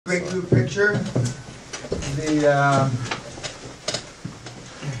breakthrough picture.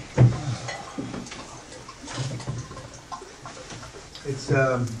 It's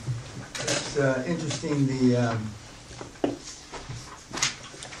interesting, the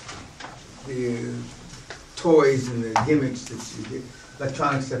toys and the gimmicks that the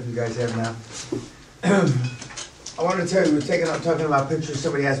electronic stuff you guys have now. I want to tell you, talking about pictures.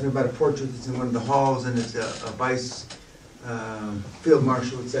 Somebody asked me about a portrait that's in one of the halls, and it's a vice field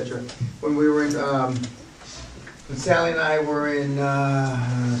marshal, etc. When we were in, when Sally and I were in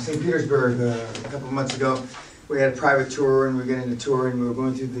St. Petersburg a couple of months ago, we had a private tour, and we were getting a tour, and we were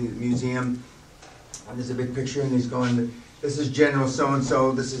going through the museum. And there's a big picture, and he's going, "This is General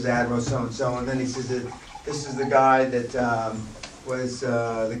so-and-so, this is Admiral so-and-so," and then he says that this is the guy that was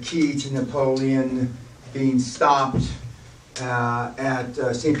the key to Napoleon being stopped at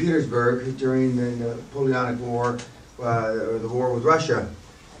St. Petersburg during the Napoleonic War, or the war with Russia.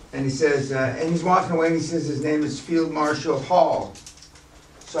 And he says, and he's walking away, and he says his name is Field Marshal Hall.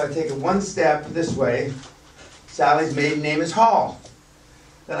 So I take it one step this way. Sally's maiden name is Hall.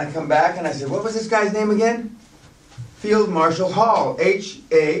 Then I come back and I said, what was this guy's name again? Field Marshal Hall,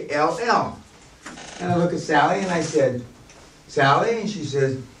 H-A-L-L. And I look at Sally and I said, Sally? And she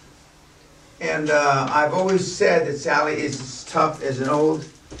says, and I've always said that Sally is as tough as an old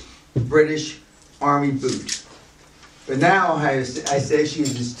British Army boot. But now I say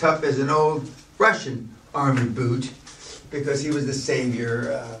she's as tough as an old Russian Army boot, because he was the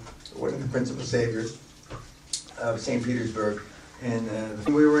savior, one of the principal saviors of St. Petersburg. And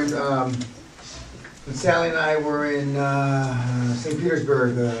we were in, when Sally and I were in St.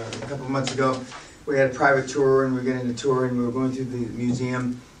 Petersburg a couple of months ago, we had a private tour, and we were getting a tour, and we were going through the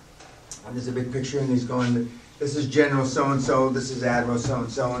museum. And there's a big picture, and he's going, "This is General so-and-so, this is Admiral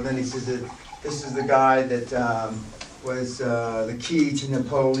so-and-so," and then he says that this is the guy that was the key to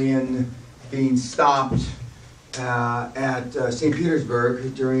Napoleon being stopped at St.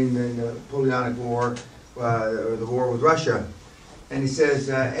 Petersburg during the Napoleonic War, or the war with Russia. And he says,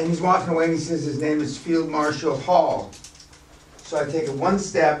 and he's walking away, and he says his name is Field Marshal Hall. So I take it one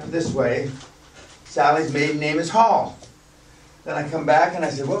step this way. Sally's maiden name is Hall. Then I come back and I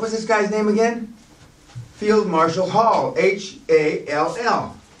said, what was this guy's name again? Field Marshal Hall,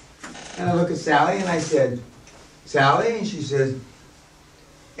 H-A-L-L. And I look at Sally and I said, Sally? And she says,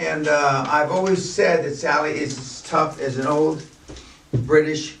 and I've always said that Sally is as tough as an old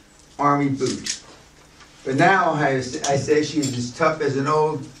British Army boot. But now I say she's as tough as an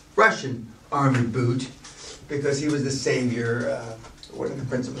old Russian Army boot, because he was the savior, one of the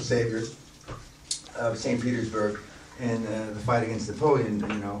principal saviors of St. Petersburg and the fight against Napoleon,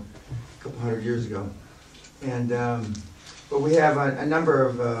 a couple hundred years ago. And but we have a number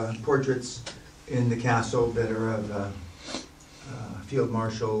of portraits in the castle that are of field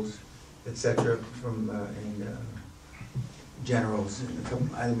marshals, etc., from and generals, and a couple,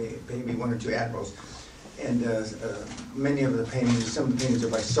 maybe one or two admirals. And many of the paintings, some of the paintings are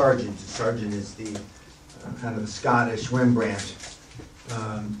by Sargent. Sargent is the kind of the Scottish Rembrandt.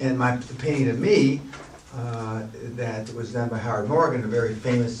 And the painting of me that was done by Howard Morgan, a very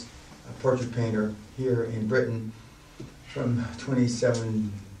famous portrait painter here in Britain, from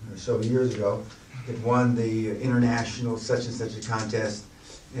 27 or so years ago. It won the international such and such a contest,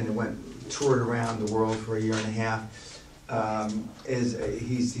 and it toured around the world for a year and a half.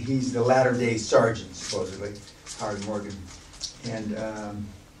 He's the latter-day sergeant, supposedly, Howard Morgan. And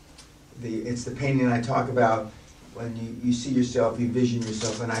it's the painting I talk about when you see yourself, you vision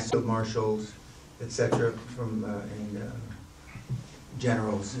yourself, and I saw marshals, etc., from and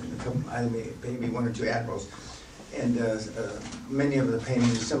generals, and a couple, maybe one or two admirals. And many of the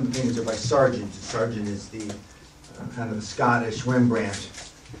paintings, some of the paintings are by Sargent. Sargent is the kind of the Scottish Rembrandt.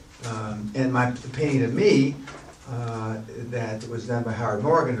 And the painting of me that was done by Howard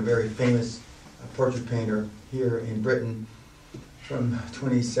Morgan, a very famous portrait painter here in Britain, from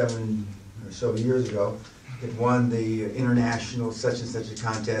 27 or so years ago. It won the international such and such a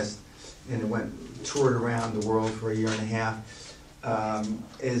contest, and it toured around the world for a year and a half.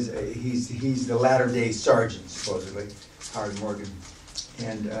 He's the latter-day sergeant, supposedly, Howard Morgan.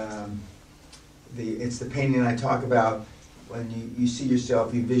 And it's the painting I talk about when you see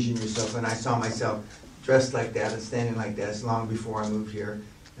yourself, you vision yourself, and I saw myself dressed like that and standing like that. It's long before I moved here,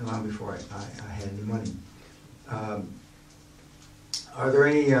 and long before I had any money. Are there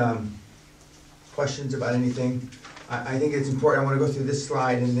any questions about anything? I think it's important. I want to go through this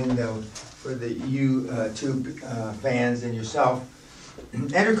slide, and then for the YouTube fans and yourself.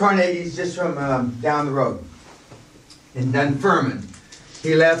 Andrew Carnegie's just from down the road in Dunfermline.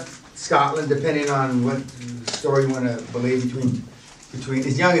 He left Scotland, depending on what story you want to believe, between between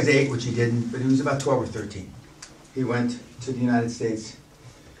as young as 8, which he didn't, but he was about 12 or 13. He went to the United States,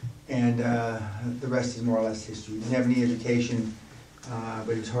 and the rest is more or less history. He didn't have any education,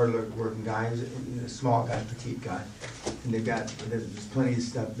 but he was a hard-working guy. He was a small guy, petite guy, and there's plenty of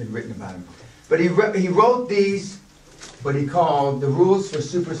stuff been written about him. But he wrote these, what he called the Rules for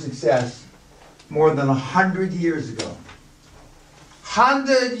Super Success, more than 100 years ago.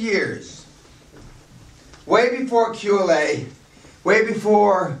 100 years. Way before QLA, way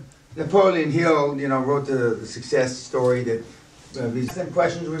before Napoleon Hill, wrote the success story that these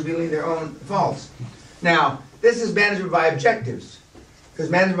questions revealing their own faults. Now, this is management by objectives. Because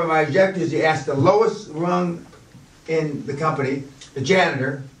management by objectives, you ask the lowest rung in the company, the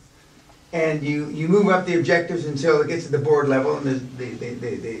janitor, and you move up the objectives until it gets to the board level, and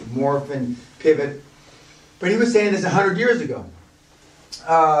they morph and pivot. But he was saying this 100 years ago.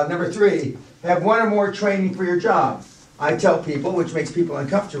 Number 3, have one or more training for your job. I tell people, which makes people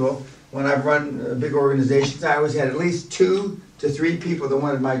uncomfortable, when I've run big organizations, I always had at least 2 to 3 people that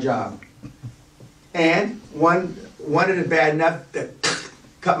wanted my job. And one wanted it bad enough to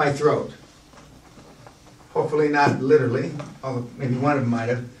cut my throat. Hopefully not literally, although maybe one of them might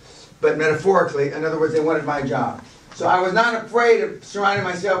have, but metaphorically, in other words, they wanted my job. So I was not afraid of surrounding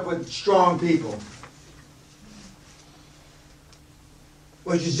myself with strong people,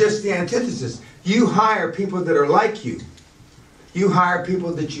 which is just the antithesis. You hire people that are like you. You hire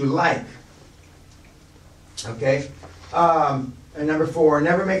people that you like. Okay? And number 4,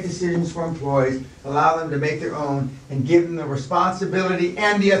 never make decisions for employees. Allow them to make their own and give them the responsibility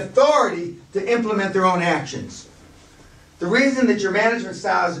and the authority to implement their own actions. The reason that your management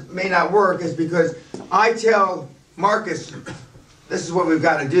styles may not work is because I tell Marcus, this is what we've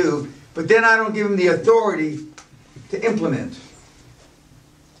got to do, but then I don't give him the authority to implement.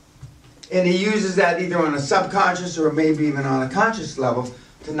 And he uses that either on a subconscious or maybe even on a conscious level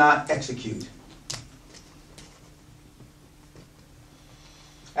to not execute.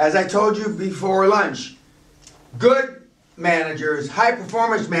 As I told you before lunch, good managers,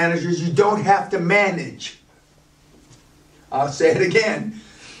 high-performance managers, you don't have to manage. I'll say it again.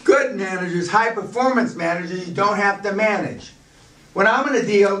 Good managers, high-performance managers, you don't have to manage. When I'm in a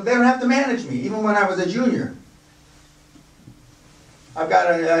deal, they don't have to manage me, even when I was a junior. I've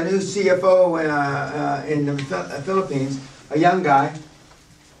got a new CFO in the Philippines, a young guy.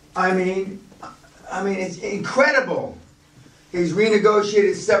 I mean, it's incredible. He's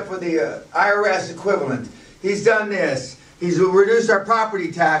renegotiated stuff for the IRS equivalent. He's done this. He's reduced our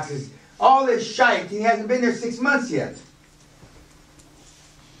property taxes. All this shite. He hasn't been there 6 months yet.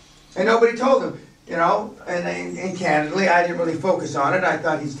 And nobody told him, and candidly, I didn't really focus on it. I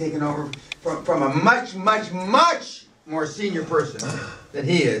thought he's taken over from a much, much, much more senior person than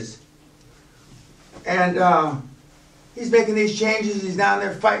he is. And he's making these changes. He's down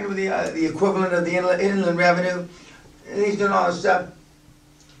there fighting with the equivalent of the inland revenue. And he's doing all this stuff.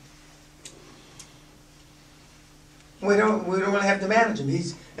 We don't really have to manage him.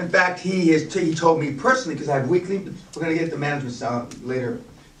 In fact, he told me personally, because I have weekly, we're going to get the management style later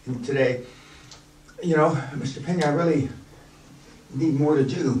today. Mr. Peña, I really need more to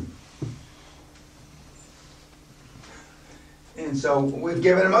do. And so we've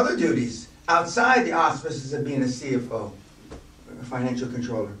given him other duties outside the auspices of being a CFO, a financial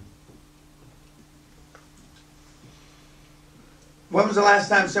controller. When was the last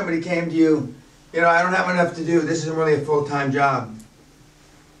time somebody came to you, I don't have enough to do, this isn't really a full-time job?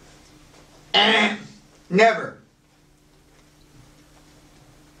 Never.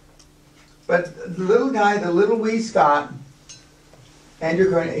 But the little guy, the little wee Scott,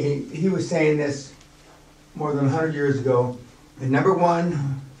 Andrew Carnegie, he was saying this more than 100 years ago. And number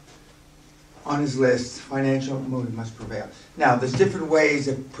 1 on his list, financial mood must prevail. Now, there's different ways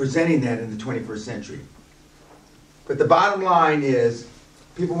of presenting that in the 21st century. But the bottom line is,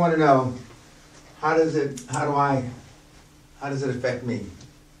 people want to know, how does it affect me?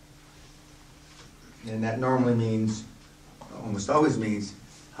 And that normally means, almost always means,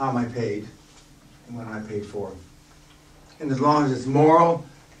 how am I paid and what am I paid for? And as long as it's moral,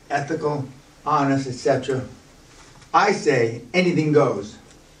 ethical, honest, etc., I say anything goes.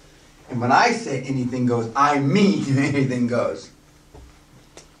 And when I say anything goes, I mean anything goes.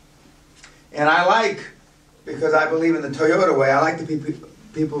 And I like, because I believe in the Toyota way, I like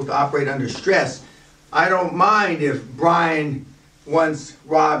people to operate under stress. I don't mind if Brian wants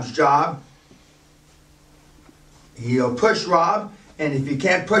Rob's job. He'll push Rob, and if you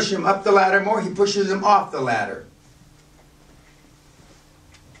can't push him up the ladder more, he pushes him off the ladder.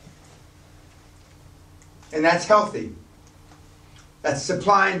 And that's healthy. That's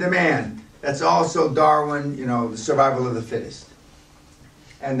supply and demand. That's also Darwin, the survival of the fittest.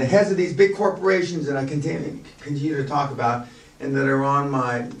 And the heads of these big corporations that I continue to talk about and that are on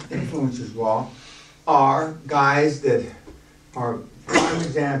my influencers wall are guys that are prime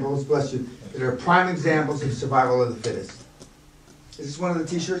examples, bless you, that are prime examples of survival of the fittest. Is this one of the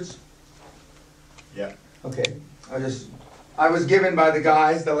t-shirts? Yeah. Okay. I was given by the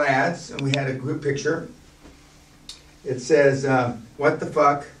guys, the lads, and we had a group picture. It says, what the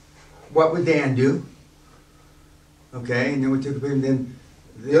fuck, what would Dan do? Okay, and then we took a picture, and then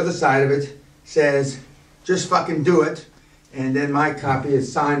the other side of it says, just fucking do it. And then my copy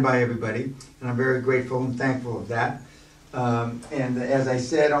is signed by everybody, and I'm very grateful and thankful of that. And as I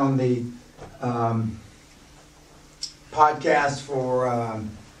said on the podcast for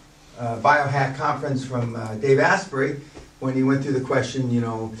Biohack Conference from Dave Asprey, when he went through the question, you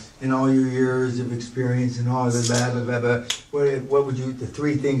know, in all your years of experience and all the blah, blah, blah, blah, what would you, the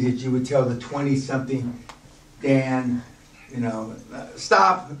 3 things that you would tell the 20-something Dan, you know,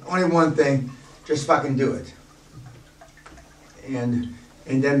 stop, only one thing, just fucking do it. And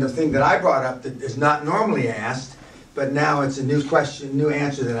then the thing that I brought up that is not normally asked, but now it's a new question, new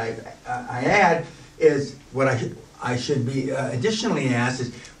answer that I add, is what I should be additionally asked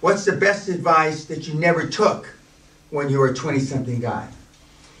is, what's the best advice that you never took when you were a 20-something guy?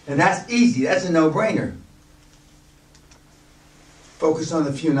 And that's easy, that's a no-brainer. Focus on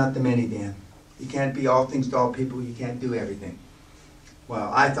the few, not the many, Dan. You can't be all things to all people, you can't do everything.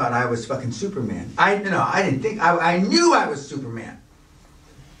 Well, I thought I was fucking Superman. I didn't think, I knew I was Superman.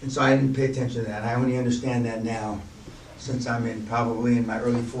 And so I didn't pay attention to that. I only understand that now, since I'm probably in my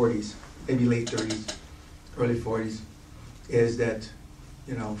early 40s, maybe late 30s, early 40s, is that,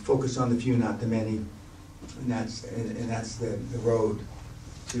 you know, focus on the few, not the many. And that's the road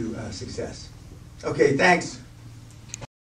to success. Okay, thanks.